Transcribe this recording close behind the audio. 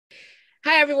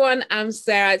everyone, I'm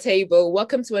Sarah Téibo.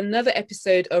 Welcome to another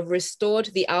episode of Restored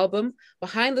the Album,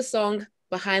 behind the song,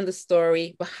 behind the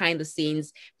story, behind the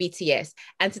scenes, BTS.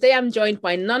 And today I'm joined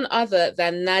by none other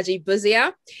than Naje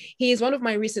Busia. He is one of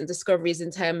my recent discoveries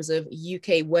in terms of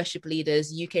UK worship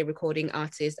leaders, UK recording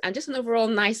artists, and just an overall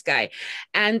nice guy.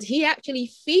 And he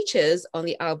actually features on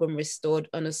the album Restored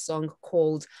on a song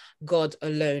called God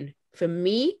Alone. For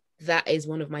me, that is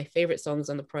one of my favorite songs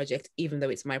on the project, even though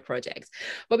it's my project.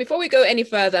 But before we go any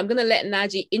further, I'm going to let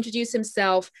Naje introduce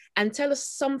himself and tell us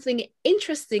something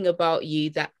interesting about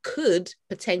you that could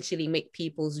potentially make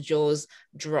people's jaws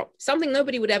drop. Something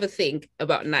nobody would ever think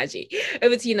about Naje.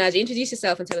 Over to you, Naje. Introduce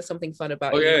yourself and tell us something fun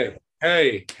about you.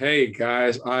 Okay. Hey,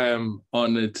 guys. I am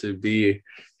honored to be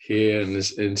here in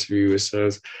this interview with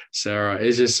Sarah.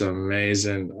 It's just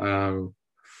amazing.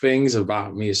 Things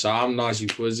about me. So I'm Naje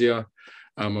Busia.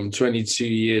 I'm 22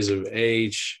 years of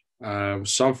age.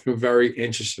 Something very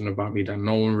interesting about me that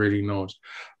no one really knows.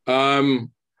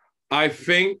 I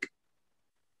think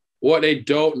what they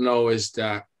don't know is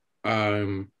that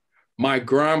my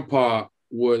great-grandpa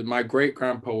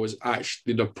was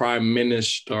actually the Prime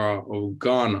Minister of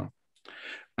Ghana,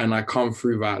 and I come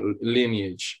through that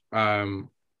lineage.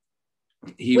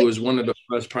 He was one of the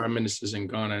first prime ministers in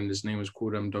Ghana, and his name was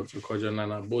called Dr. Kojo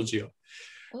Busia.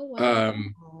 Oh, wow.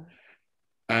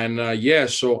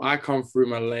 So I come through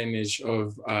my lineage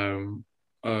so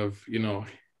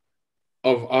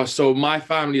my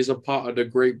family is a part of the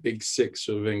Great Big Six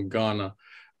within Ghana.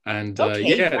 And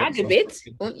brag a bit.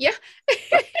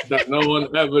 that no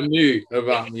one ever knew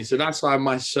about me. So that's why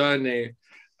my surname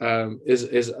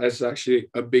is actually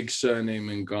a big surname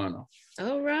in Ghana.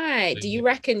 All right. Do you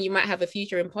reckon you might have a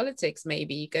future in politics?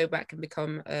 Maybe you go back and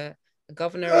become a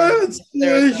governor or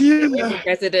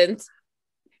president?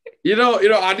 You know,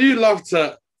 I do love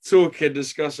to talk and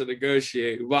discuss and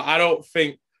negotiate, but I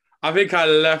think I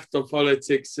left the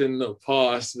politics in the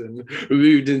past and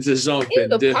moved into something in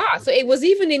the different. Past. So it was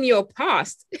even in your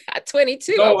past at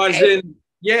 22. No, okay.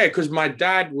 Because my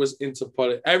dad was into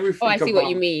politics. Everything. Oh, I see what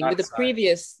you mean with the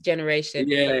previous generation.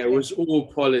 Yeah, okay. It was all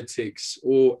politics,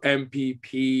 all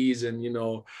MPPs, and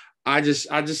I just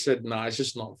said, nah, it's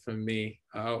just not for me.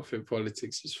 I don't think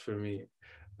politics is for me.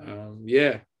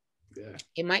 Yeah.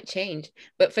 It might change,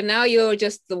 but for now you're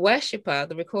just the worshiper,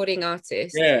 the recording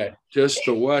artist. Yeah, just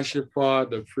the worshiper,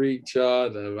 the preacher,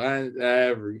 the man,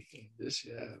 everything.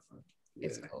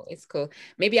 It's cool.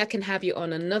 Maybe I can have you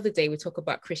on another day. We talk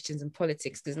about Christians and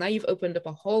politics, because now you've opened up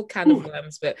a whole can of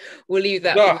worms, but we'll leave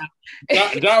that.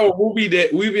 We'll be there.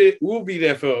 We'll be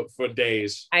there for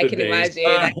days. I can imagine.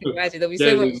 There'll be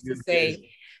so much to say.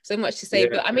 So much to say. Yeah.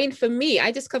 But I mean, for me, I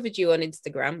discovered you on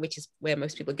Instagram, which is where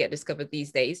most people get discovered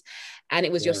these days. And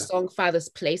it was your song Father's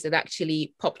Place that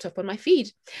actually popped up on my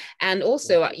feed. And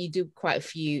also you do quite a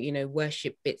few,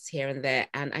 worship bits here and there.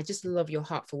 And I just love your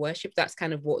heart for worship. That's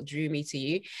kind of what drew me to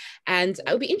you. And it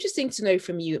would be interesting to know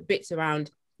from you bits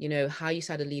around, how you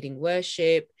started leading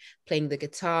worship, playing the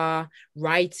guitar,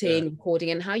 writing, recording,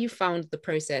 and how you found the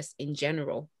process in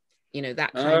general.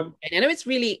 That kind of, and I know it's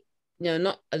really,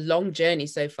 not a long journey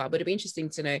so far, but it'd be interesting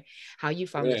to know how you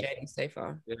found the journey so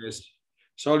far. It's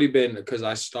only been because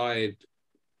I started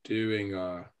doing,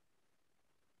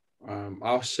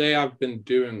 I'll say I've been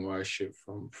doing worship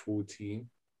from 14,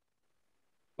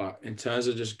 but in terms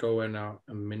of just going out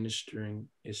and ministering,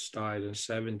 it started at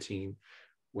 17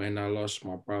 when I lost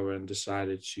my brother and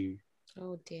decided to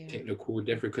take the call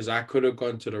different, because I could have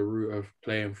gone to the route of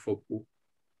playing football,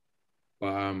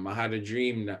 but I had a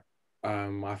dream that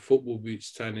my football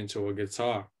boots turned into a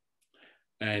guitar.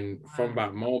 And from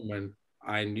that moment,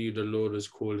 I knew the Lord was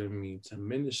calling me to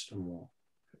minister more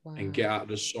and get out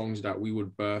the songs that we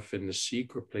would birth in the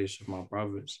secret place of my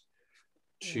brothers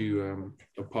to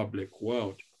the public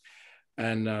world.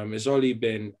 And I've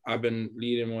been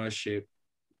leading worship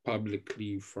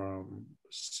publicly from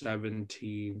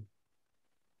 17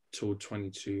 till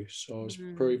 22. So it's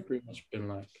pretty much been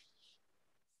like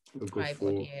 5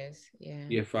 odd years.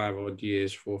 Yeah, 5 odd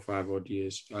years, 4 or 5 odd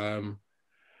years.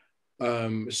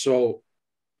 So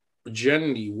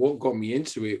generally what got me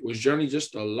into it was generally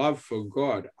just a love for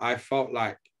God. I felt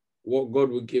like what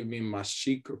God would give me in my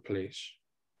secret place,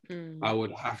 I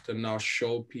would have to now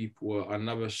show people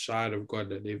another side of God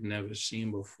that they've never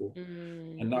seen before.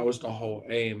 And that was the whole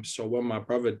aim. So when my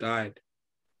brother died,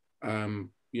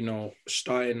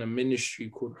 starting a ministry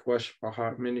called Worship Our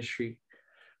Heart Ministry,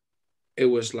 it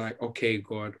was like, okay,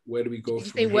 God, where do we go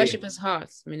from here? Worship as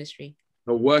Hearts Ministry.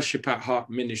 The Worship at Heart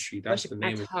Ministry. That's Worship the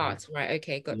name at of Heart. it. Right.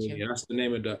 Okay. Gotcha. Yeah, that's the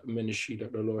name of the ministry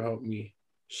that the Lord helped me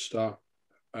start.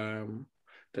 That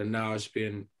now has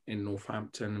been in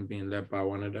Northampton and being led by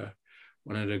one of the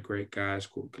one of the great guys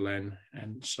called Glenn,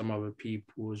 and some other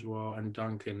people as well, and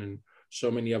Duncan, and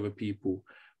so many other people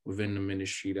within the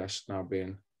ministry that's now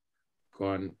been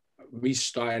gone. Me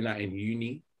starting that in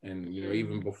uni, and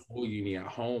even before uni at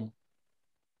home,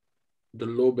 the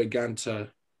Lord began to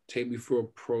take me through a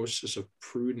process of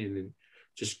pruning, and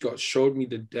just showed me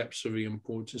the depths of the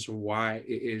importance of why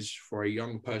it is for a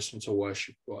young person to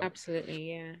worship God.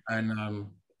 Absolutely, yeah. And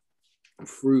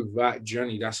through that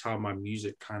journey, that's how my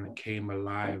music kind of came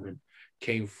alive and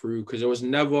came through, because I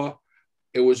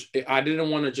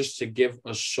didn't want to just to give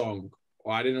a song,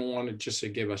 or I didn't want to just to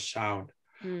give a sound.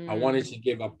 I wanted to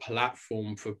give a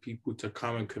platform for people to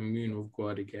come and commune with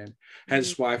God again.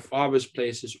 Hence why Father's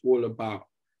Place is all about,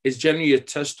 it's generally a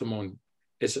testimony.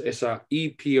 It's an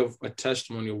EP of a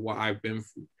testimony of what I've been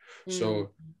through. So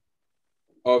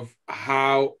of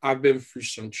how I've been through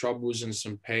some troubles and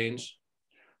some pains,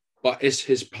 but it's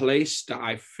his place that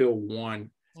I feel one.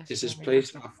 It's his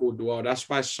place that I feel dwell. That's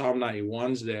why Psalm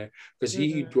 91's there, because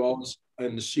he who dwells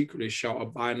in the secret shall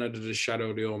abide under the shadow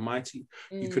of the Almighty.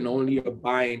 You can only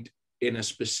abide in a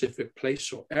specific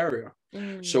place or area.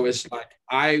 So it's like,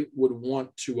 I would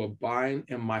want to abide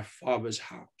in my Father's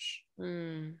house,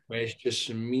 where it's just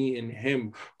me and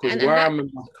him, because where I'm in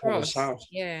my Father's house,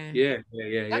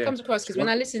 that comes across, because when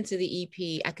I listen to the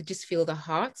EP, I could just feel the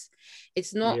heart.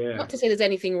 It's not to say there's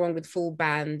anything wrong with full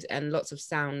band and lots of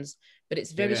sounds, but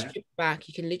it's very stripped back.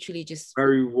 You can literally just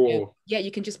very raw.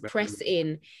 You can just press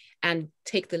in and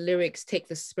take the lyrics, take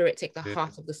the spirit, take the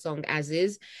heart of the song as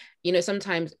is.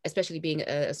 Sometimes, especially being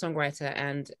a songwriter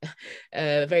and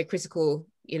a very critical,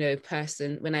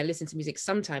 person, when I listen to music,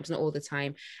 sometimes, not all the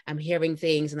time, I'm hearing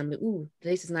things and I'm like, ooh,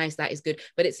 this is nice, that is good.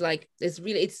 But it's like,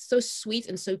 it's so sweet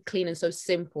and so clean and so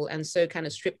simple and so kind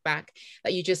of stripped back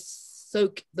that you just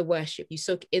soak the worship. You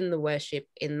soak in the worship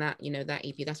in that, that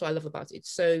EP. That's what I love about it.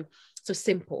 It's so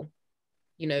simple.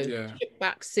 Stripped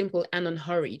back, simple and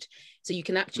unhurried. So you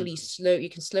can actually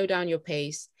slow down your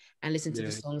pace and listen to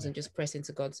the songs and just press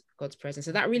into God's presence.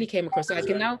 So that really came across. So I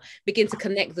can now begin to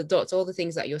connect the dots, all the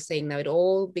things that you're saying now, it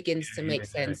all begins to make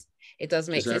sense. It does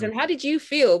make sense. And how did you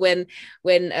feel when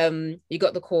you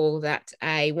got the call that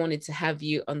I wanted to have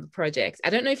you on the project? I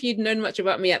don't know if you'd known much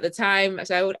about me at the time,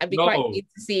 so I'd be quite keen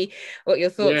to see what your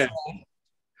thoughts were.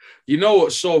 You know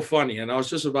what's so funny? And I was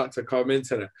just about to come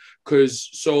into that, because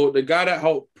so the guy that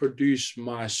helped produce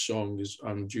my song is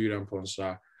Jude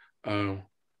Amponsa.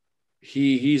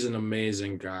 He's an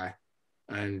amazing guy,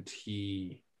 and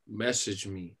he messaged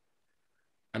me,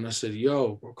 and I said,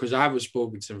 "Yo," because I haven't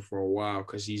spoken to him for a while,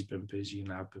 because he's been busy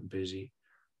and I've been busy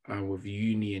with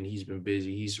uni, and he's been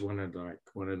busy. He's one of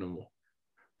them.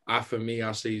 For me,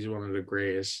 I'll say he's one of the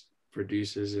greatest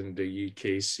producers in the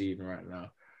UK scene right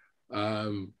now.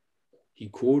 He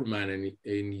called, man,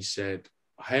 and he said,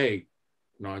 "Hey,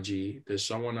 Naje, there's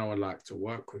someone I would like to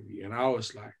work with you." And I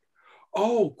was like,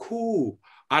 "Oh, cool."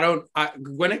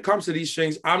 When it comes to these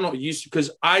things, I'm not used to,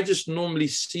 because I just normally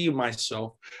see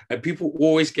myself, and people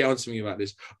always get onto me about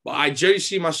this, but I generally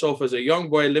see myself as a young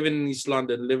boy living in East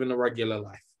London, living a regular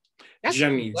life. That's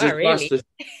Jenny, really.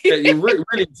 You're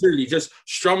really, truly just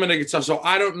strumming the guitar. So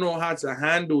I don't know how to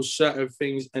handle certain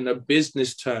things in a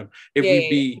business term. If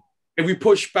we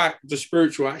push back the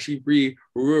spiritual, actually be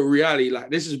reality, like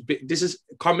this is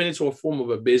coming into a form of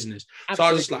a business. Absolutely. So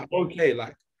I was just like, okay,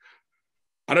 like,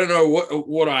 I don't know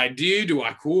what I do. Do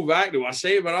I call back? Do I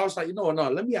say it? But I was like, no,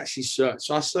 let me actually search.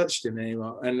 So I searched the name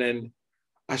out, and then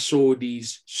I saw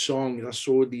these songs, I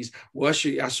saw these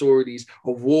worship, I saw these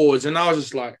awards, and I was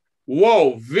just like,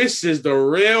 whoa, this is the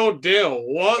real deal.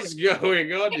 What's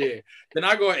going on here? Then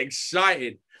I got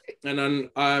excited, and then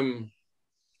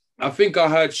I think I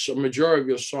heard a majority of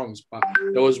your songs, but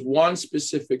there was one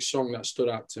specific song that stood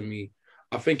out to me.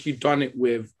 I think you'd done it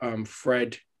with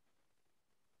Fred.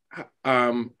 I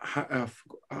don't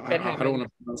want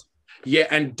to pronounce it. Yeah,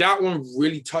 and that one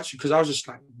really touched me, because I was just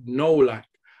like, no, like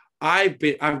I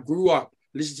grew up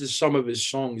listening to some of his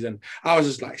songs, and I was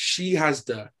just like, she has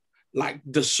the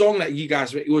song that you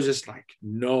guys, it was just like,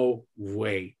 no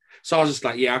way. So I was just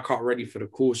like, yeah, I can't ready for the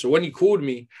call. So when you called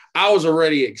me, I was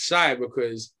already excited,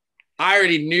 because I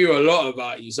already knew a lot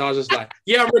about you. So I was just like,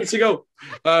 yeah, I'm ready to go.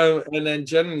 And then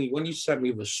generally, when you sent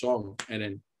me the song, and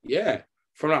then,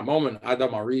 from that moment, I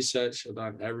done my research, I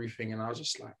done everything, and I was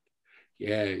just like,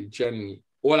 yeah, generally,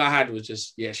 all I had was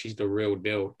just, yeah, she's the real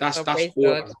deal. That's all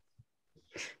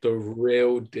the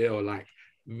real deal. Like,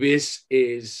 this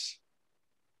is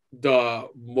the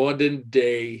modern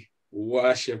day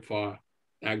worshiper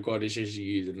that God is just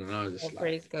using. And I was just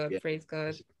praise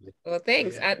God. Well,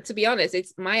 thanks. To be honest,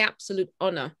 it's my absolute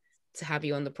honor to have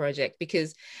you on the project,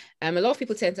 because a lot of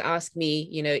people tend to ask me,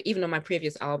 you know, even on my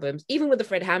previous albums, even with the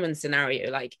Fred Hammond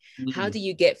scenario, like, how do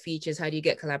you get features? How do you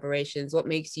get collaborations? What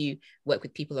makes you work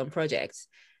with people on projects?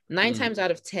 9 times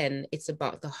out of 10, it's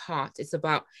about the heart. It's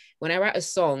about when I write a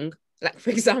song, like,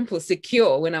 for example,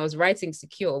 Secure, when I was writing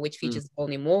Secure, which features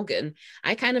Bonnie Morgan,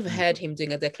 I kind of heard him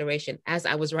doing a declaration as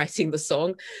I was writing the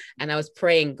song. And I was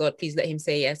praying, God, please let him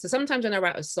say yes. So sometimes when I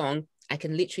write a song, I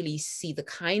can literally see the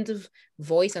kind of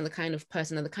voice and the kind of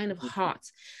person and the kind of heart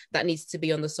that needs to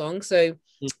be on the song. So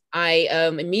I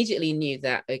immediately knew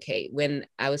that, okay, when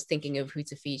I was thinking of who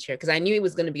to feature, because I knew it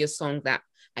was going to be a song that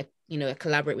I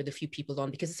collaborate with a few people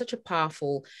on, because it's such a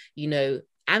powerful,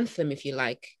 anthem, if you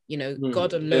like,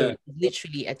 God alone,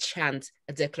 literally a chant,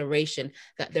 a declaration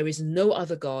that there is no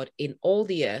other God in all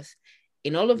the earth,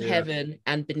 in all of heaven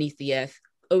and beneath the earth.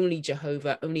 Only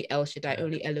Jehovah, only El Shaddai,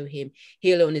 only Elohim.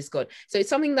 He alone is God. So it's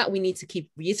something that we need to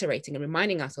keep reiterating and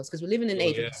reminding ourselves, because we live in an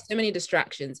age with so many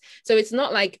distractions. So it's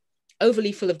not like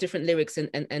overly full of different lyrics and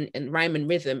rhyme and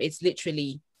rhythm. It's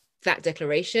literally that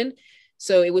declaration.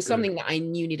 So it was something that I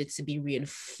knew needed to be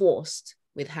reinforced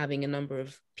with having a number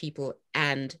of people,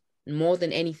 and more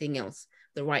than anything else,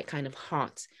 the right kind of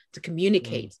heart to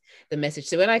communicate the message.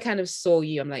 So when I kind of saw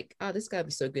you, I'm like, oh, this guy would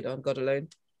be so good on God Alone.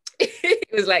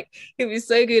 It was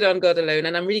so good on God Alone.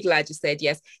 And I'm really glad you said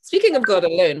yes. Speaking of God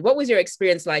Alone, what was your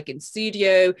experience like in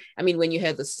studio? I mean, when you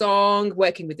heard the song,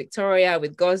 working with Victoria,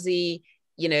 with Gozzy,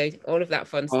 all of that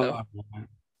fun stuff.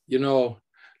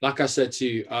 Like I said to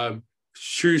you,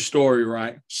 true story,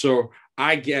 right? So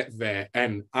I get there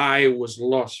and I was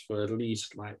lost for at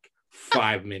least like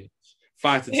 5 minutes.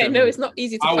 5 to 10 no, minutes. it's not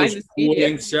easy to find the studio.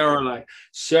 I was calling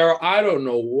Sarah, I don't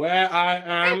know where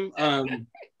I am.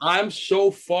 I'm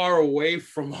so far away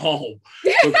from home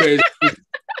because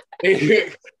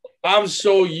I'm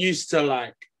so used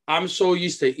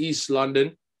to East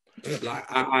London. Like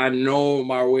I know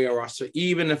my way around. So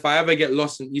even if I ever get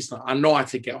lost in East London, I know how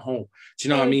to get home. Do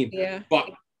you know what I mean? Yeah. But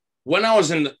when I was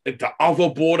in the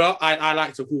other border, I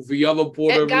like to call the other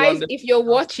border of guys, London. If you're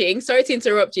watching, sorry to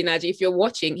interrupt you, Naje. If you're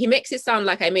watching, he makes it sound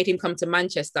like I made him come to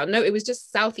Manchester. No, it was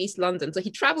just Southeast London. So he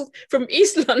traveled from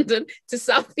East London to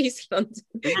Southeast London.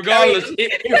 Regardless,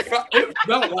 it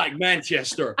felt like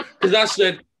Manchester. Because I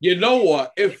said, you know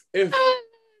what?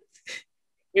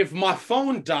 If my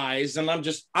phone dies and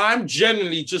I'm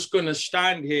generally just gonna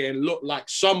stand here and look like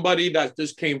somebody that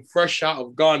just came fresh out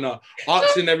of Ghana,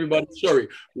 asking everybody, sorry,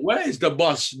 where is the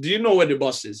bus? Do you know where the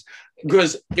bus is?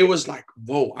 Because it was like,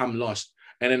 whoa, I'm lost.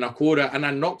 And then I called her and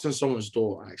I knocked on someone's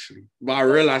door, actually. But I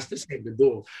realized this ain't the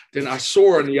door. Then I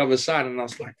saw her on the other side and I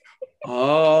was like,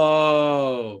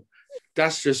 oh,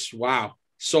 that's just wow.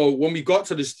 So when we got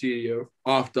to the studio,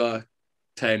 after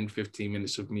 10, 15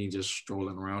 minutes of me just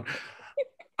strolling around,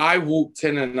 I walked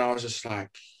in and I was just like,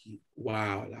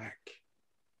 wow,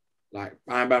 like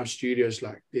Bam Bam Studios,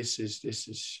 like this is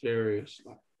serious.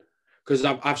 Like, because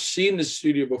I've seen the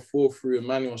studio before through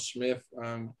Emmanuel Smith,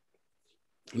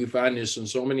 with Anius and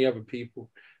so many other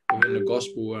people within the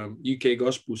gospel, UK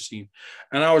gospel scene.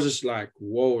 And I was just like,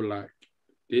 whoa, like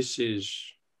this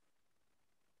is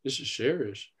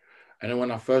serious. And then when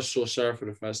I first saw Sarah for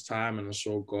the first time and I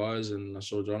saw Gauze and I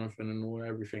saw Jonathan and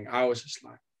everything, I was just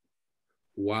like,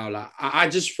 wow, like I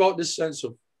just felt this sense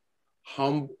of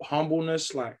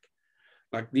humbleness, like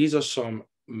these are some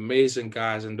amazing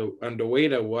guys, and the way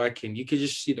they're working, you could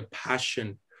just see the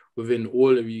passion within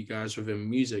all of you guys within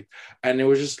music, and it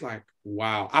was just like,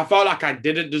 wow. I felt like I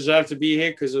didn't deserve to be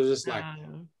here because it was just like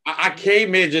I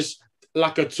came here just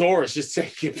like a tourist, just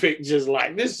taking pictures,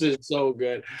 like this is so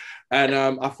good. And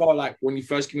I felt like when you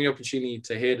first gave me the opportunity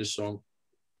to hear the song,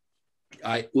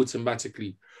 I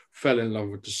automatically fell in love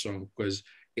with the song because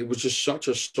it was just such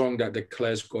a song that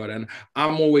declares God. And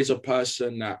I'm always a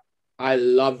person that I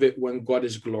love it when God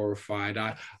is glorified.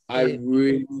 I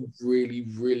really, really,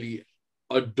 really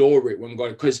adore it when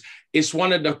God, because it's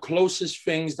one of the closest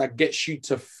things that gets you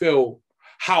to feel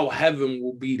how heaven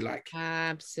will be like.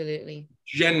 Absolutely.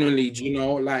 Generally,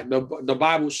 like the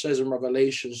Bible says in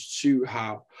Revelations 2,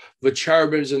 how the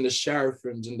cherubims and the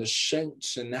seraphims and the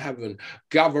saints in heaven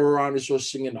gather around us all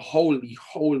singing, holy,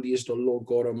 holy is the Lord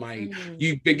God Almighty.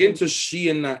 You begin to see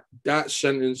in that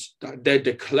sentence that they're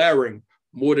declaring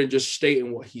more than just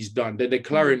stating what he's done. They're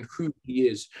declaring who he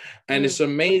is. And it's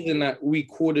amazing that we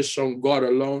call this song God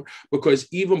Alone, because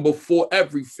even before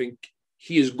everything,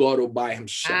 he is God all by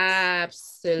himself.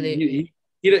 Absolutely.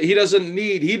 He doesn't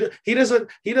need, he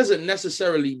doesn't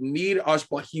necessarily need us,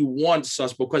 but he wants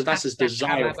us because that's his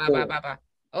desire.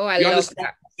 Oh, I love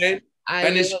that. I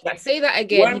love that. Say that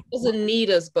again. He doesn't need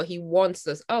us, but he wants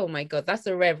us. Oh my God, that's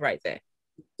a rev right there.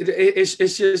 It's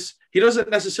just, He doesn't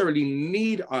necessarily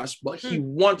need us, but he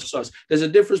wants us. There's a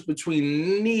difference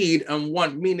between need and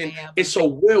want, meaning it's a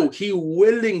will. He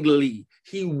willingly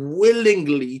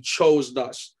chose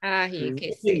us.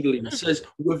 Willingly says,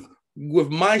 with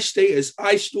my status,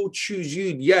 I still choose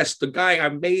you. Yes, the guy I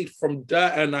made from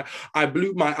dirt, and I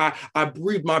breathed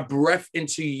my breath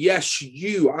into. Yes,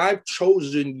 you. I've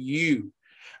chosen you.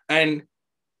 And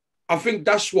I think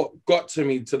that's what got to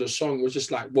me to the song. It was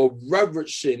just like, well,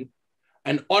 reverencing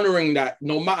and honoring that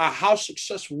no matter how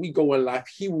successful we go in life,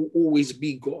 he will always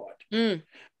be God.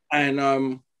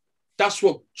 And that's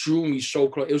what drew me so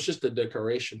close. It was just a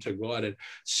decoration to God, and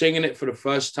singing it for the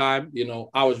first time, you know,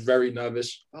 I was very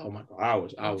nervous. Oh my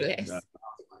God,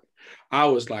 I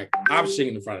was like, I'm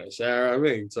singing in front of Sarah. I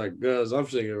mean, it's like, girls, I'm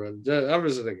singing. I'm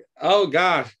just thinking, oh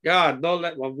gosh, God, don't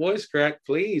let my voice crack,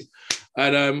 please.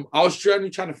 And I was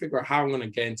trying to figure out how I'm going to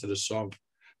get into the song,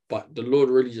 but the Lord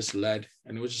really just led,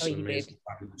 and it was just amazing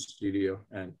time in the studio.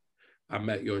 And I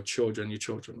met your children. Your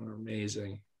children were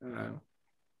amazing.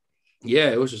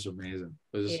 Yeah, it was just amazing.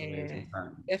 It was just amazing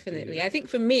time. Definitely. Yeah. I think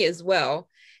for me as well,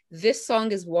 this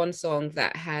song is one song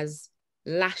that has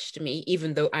lashed me,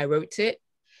 even though I wrote it.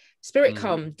 Spirit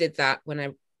Come did that when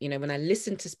I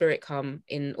listened to Spirit Come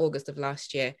in August of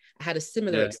last year. I had a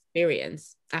similar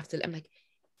experience after. I'm like,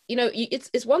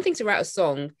 it's one thing to write a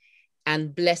song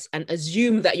and bless and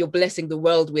assume that you're blessing the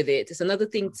world with it. It's another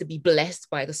thing to be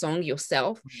blessed by the song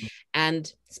yourself.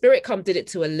 And Spirit Come did it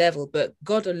to a level, but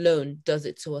God alone does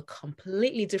it to a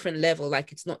completely different level.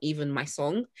 Like, it's not even my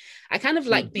song. I kind of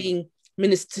like being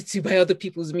ministered to by other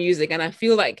people's music, and I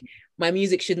feel like my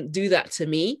music shouldn't do that to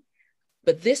me.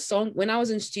 But this song, when I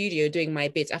was in studio doing my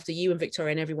bits, after you and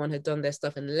Victoria and everyone had done their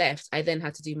stuff and left, I then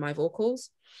had to do my vocals.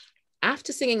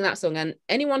 After singing that song, and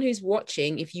anyone who's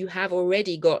watching, if you have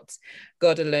already got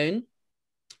God Alone,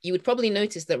 you would probably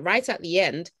notice that right at the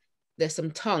end, there's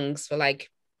some tongues for like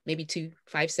maybe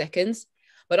 5 seconds.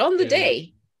 But on the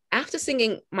day, after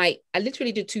singing I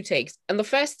literally did 2 takes. And the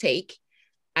first take,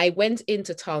 I went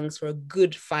into tongues for a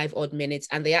good 5 odd minutes,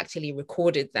 and they actually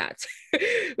recorded that.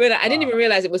 When I didn't even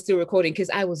realize it was still recording because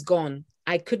I was gone.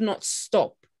 I could not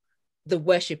stop the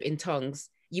worship in tongues.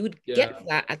 You would get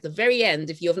that at the very end.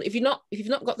 If you've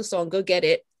not got the song, go get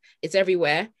it. It's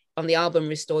everywhere on the album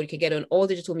Restored. You can get it on all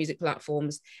digital music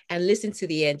platforms and listen to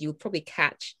the end. You'll probably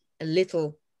catch a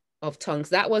little of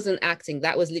tongues. That wasn't acting.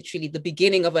 That was literally the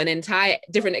beginning of an entire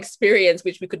different experience,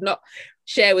 which we could not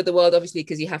share with the world, obviously,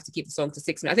 because you have to keep the song to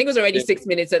 6 minutes. I think it was already 6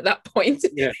 minutes at that point.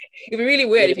 It'd be really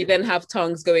weird if you then have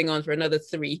tongues going on for another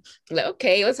 3. Like,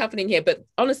 okay, what's happening here? But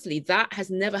honestly, that has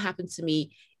never happened to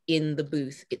me in the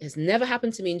booth. It has never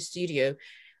happened to me in studio,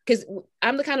 because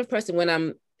I'm the kind of person, when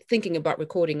I'm thinking about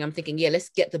recording, I'm thinking, let's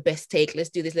get the best take. Let's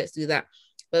do this, let's do that.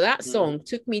 But that song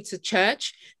took me to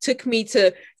church, took me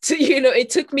to it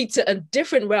took me to a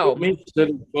different realm. It took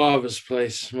me to the Father's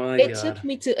place. It took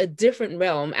me to a different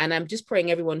realm. And I'm just praying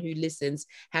everyone who listens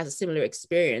has a similar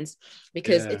experience,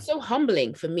 because it's so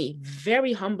humbling for me,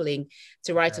 very humbling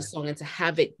to write a song and to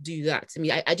have it do that to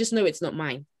me. I just know it's not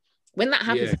mine. When that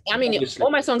happens, I mean,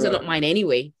 all my songs are not mine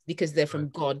anyway, because they're from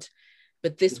God.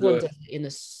 But this one does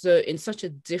it in such a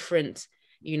different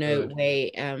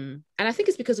way, and I think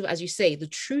it's because of, as you say, the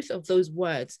truth of those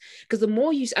words. Because the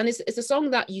more it's a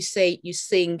song that you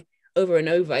sing over and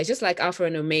over. It's just like Alpha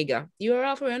and Omega. You are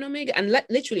Alpha and Omega, and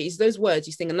literally it's those words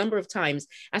you sing a number of times.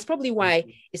 That's probably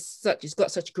why it's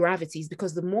got such gravity,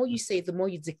 because the more you say it, the more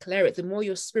you declare it, the more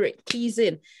your spirit keys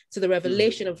in to the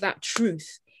revelation of that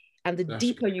truth. And the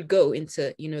deeper you go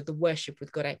into, the worship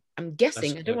with God. I'm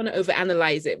guessing, I don't want to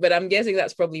overanalyze it, but I'm guessing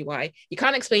that's probably why. You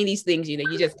can't explain these things, you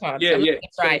just can't.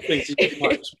 Right.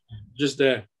 Just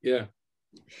there. No,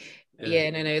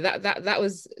 that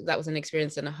was an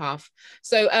experience and a half.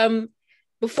 So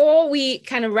before we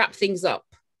kind of wrap things up,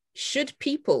 should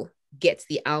people get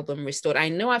the album Restored? I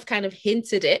know I've kind of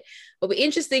hinted it, but it'll be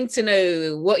interesting to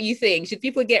know what you think. Should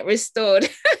people get Restored?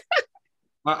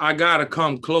 I gotta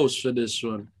come close for this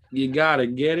one. You gotta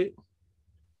get it.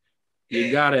 You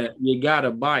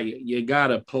gotta buy it. You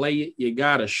gotta play it. You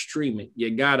gotta stream it.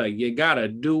 You gotta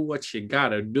do what you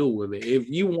gotta do with it. If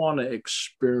you want to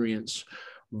experience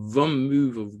the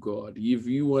move of God, if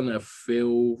you want to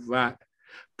feel that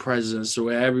presence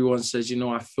where everyone says,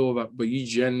 I feel that, but you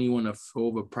genuinely want to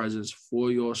feel the presence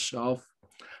for yourself,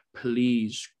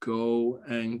 please go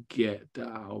and get the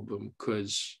album,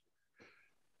 because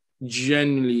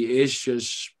generally it's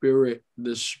just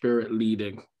the spirit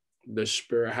leading, the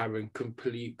spirit having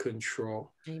complete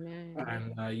control. Amen.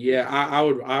 And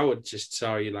I would just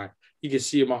tell you, like, you can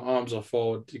see my arms are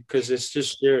forward, because it's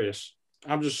just serious.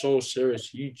 I'm just so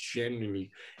serious. You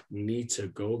genuinely need to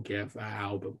go get that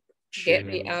album. Get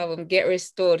the album, get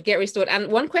restored, get restored.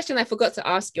 And one question I forgot to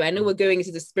ask you, I know we're going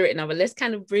into the spirit now, but let's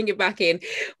kind of bring it back in.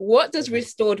 What does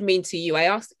restored mean to you? I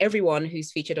asked everyone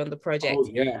who's featured on the project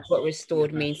what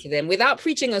restored means to them without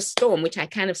preaching a storm, which I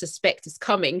kind of suspect is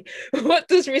coming. What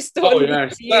does restored mean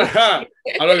to you? I'm not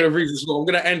going to preach a storm. I'm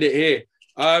going to end it here.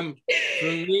 For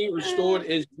me, restored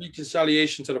is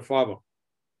reconciliation to the Father.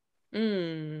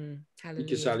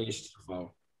 Reconciliation to the Father.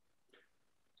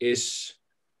 It's,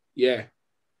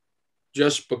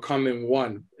 just becoming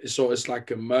one. So it's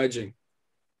like emerging.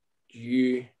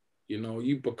 You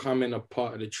becoming a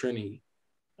part of the Trinity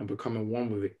and becoming one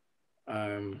with it.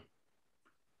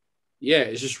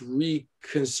 It's just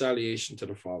reconciliation to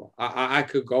the Father. I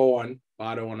could go on, but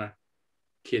I don't want to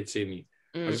continue.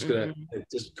 I'm just gonna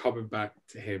just coming back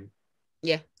to Him.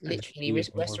 Yeah, literally,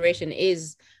 restoration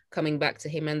is coming back to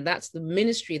Him, and that's the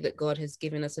ministry that God has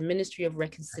given us—a ministry of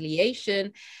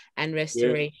reconciliation and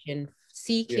restoration,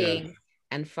 seeking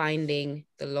and finding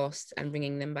the lost and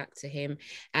bringing them back to Him.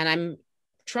 And I'm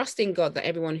trusting God that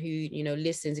everyone who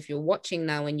listens, if you're watching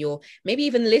now and you're maybe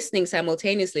even listening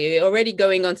simultaneously, you're already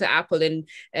going onto Apple and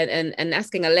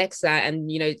asking Alexa and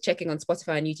checking on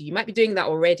Spotify and YouTube. You might be doing that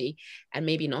already, and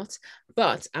maybe not.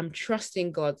 But I'm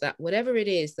trusting God that whatever it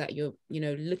is that you're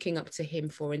looking up to Him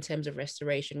for in terms of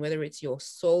restoration, whether it's your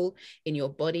soul, in your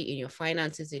body, in your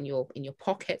finances, in your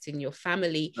pockets, in your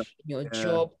family, in your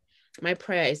job, my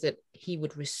prayer is that He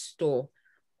would restore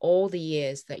all the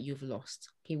years that you've lost.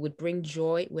 He would bring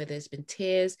joy where there's been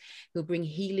tears. He'll bring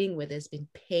healing where there's been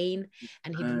pain.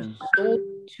 And He will restore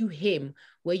to Him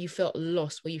where you felt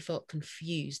lost, where you felt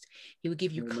confused. He will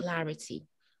give you clarity.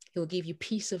 He will give you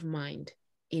peace of mind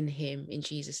in Him, in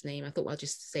Jesus' name. I thought I'll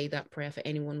just say that prayer for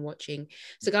anyone watching.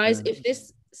 So guys, if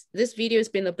this video has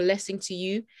been a blessing to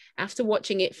you, after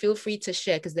watching it, feel free to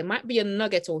share, because there might be a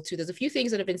nugget or two. There's a few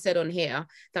things that have been said on here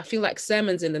that feel like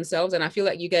sermons in themselves, and I feel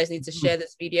like you guys need to share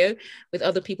this video with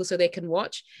other people so they can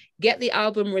watch. Get the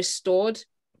album Restored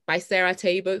by Sarah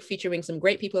Téibo, featuring some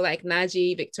great people like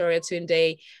Naje, Victoria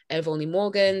Tunde, Evony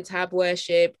Morgan, Tab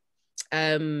Worship,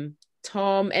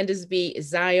 Tom Endersby,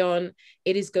 Zion.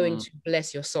 It is going to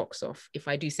bless your socks off, if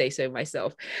I do say so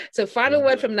myself. So final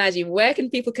word from Naje. Where can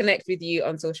people connect with you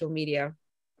on social media?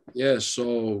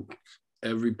 So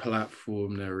every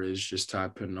platform there is, just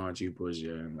type in Naje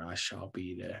Busia and I shall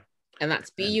be there. And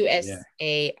that's Busia,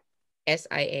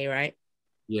 right?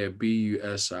 Yeah,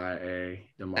 Busia.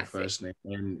 Then my first name,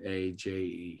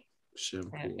 Naje.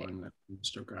 Simple on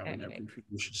Instagram and everything.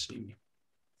 You should see me.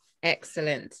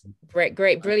 Excellent. Great,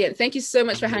 brilliant. Thank you so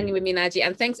much for hanging with me, Naje.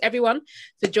 And thanks everyone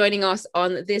for joining us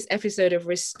on this episode of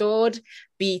Restored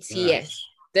BTS.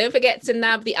 Don't forget to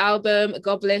nab the album.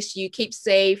 God bless you. Keep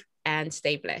safe and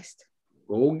stay blessed.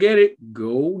 Go get it.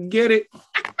 Go get it.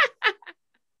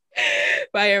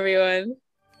 Bye, everyone.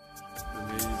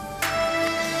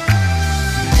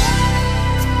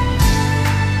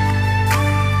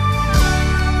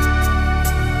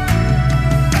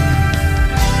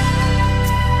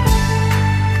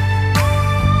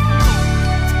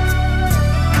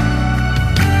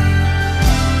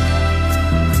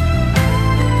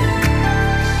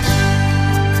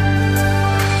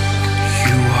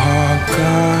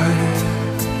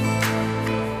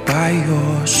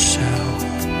 Yourself,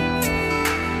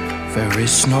 there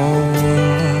is no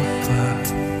other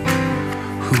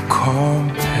who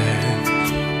compares.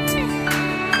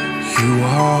 You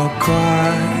are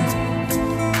God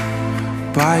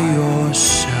by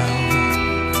yourself,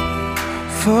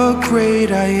 for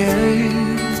great I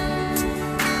am.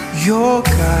 You're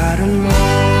God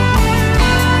alone.